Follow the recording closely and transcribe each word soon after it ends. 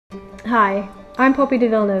Hi, I'm Poppy De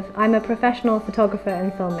Villeneuve. I'm a professional photographer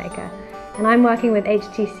and filmmaker, and I'm working with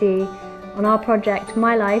HTC on our project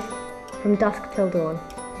My Life from Dusk till Dawn.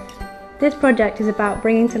 This project is about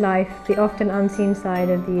bringing to life the often unseen side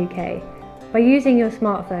of the UK by using your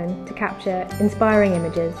smartphone to capture inspiring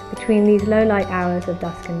images between these low light hours of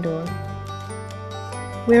dusk and dawn.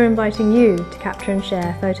 We're inviting you to capture and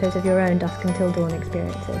share photos of your own dusk until dawn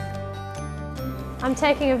experiences. I'm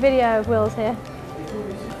taking a video of Will's here,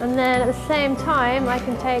 and then at the same time I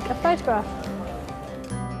can take a photograph.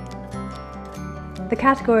 The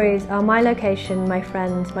categories are my location, my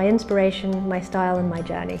friends, my inspiration, my style and my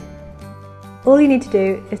journey. All you need to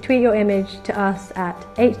do is tweet your image to us at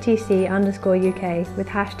HTC_UK with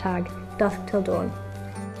hashtag #DuskTillDawn.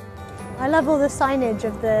 I love all the signage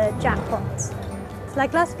of the jackpots. It's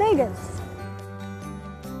like Las Vegas.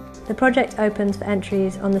 The project opens for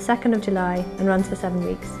entries on the 2nd of July and runs for 7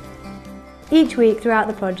 weeks. Each week throughout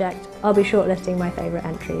the project, I'll be shortlisting my favourite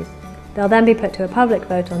entries. They'll then be put to a public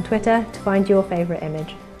vote on Twitter to find your favourite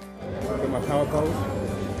image. My power pose.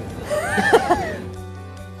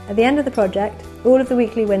 At the end of the project, all of the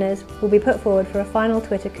weekly winners will be put forward for a final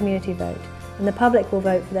Twitter community vote, and the public will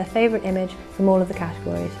vote for their favourite image from all of the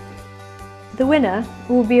categories. The winner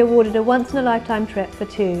will be awarded a once-in-a-lifetime trip for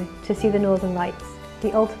two to see the Northern Lights,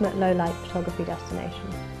 the ultimate low-light photography destination.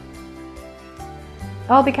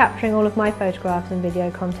 I'll be capturing all of my photographs and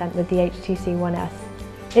video content with the HTC One S.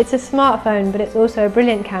 It's a smartphone, but it's also a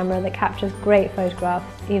brilliant camera that captures great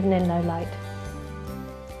photographs, even in low light.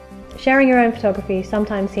 Sharing your own photography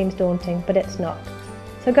sometimes seems daunting, but it's not.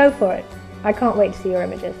 So go for it. I can't wait to see your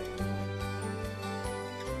images.